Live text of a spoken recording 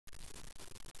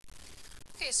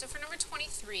Okay, so for number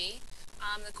 23,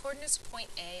 the coordinates of point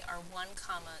A are 1,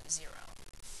 0,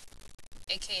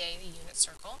 aka the unit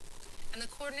circle, and the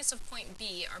coordinates of point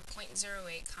B are 0.08,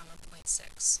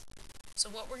 0.6. So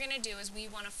what we're going to do is we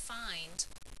want to find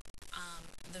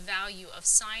the value of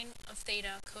sine of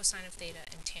theta, cosine of theta,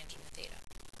 and tangent of theta.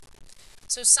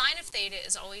 So sine of theta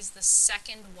is always the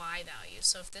second y value.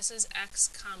 So if this is x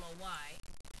comma y,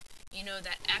 you know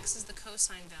that x is the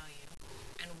cosine value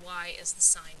and y is the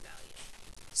sine value.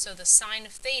 So the sine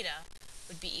of theta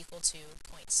would be equal to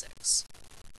 0.6.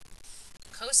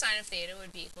 Cosine of theta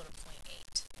would be equal to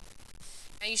 0.8.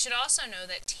 Now you should also know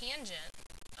that tangent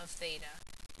of theta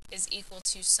is equal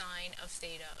to sine of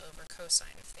theta over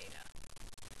cosine of theta.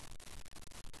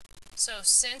 So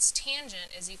since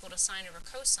tangent is equal to sine over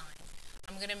cosine,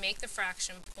 I'm going to make the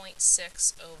fraction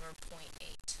 0.6 over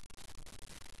 0.8.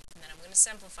 And then I'm going to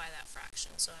simplify that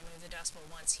fraction. So I move the decimal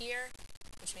once here,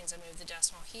 which means I move the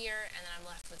decimal here, and then I'm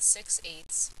left with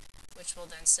 6/8, which will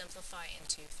then simplify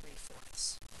into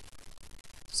 3/4.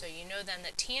 So you know then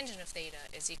that tangent of theta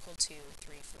is equal to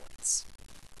 3/4.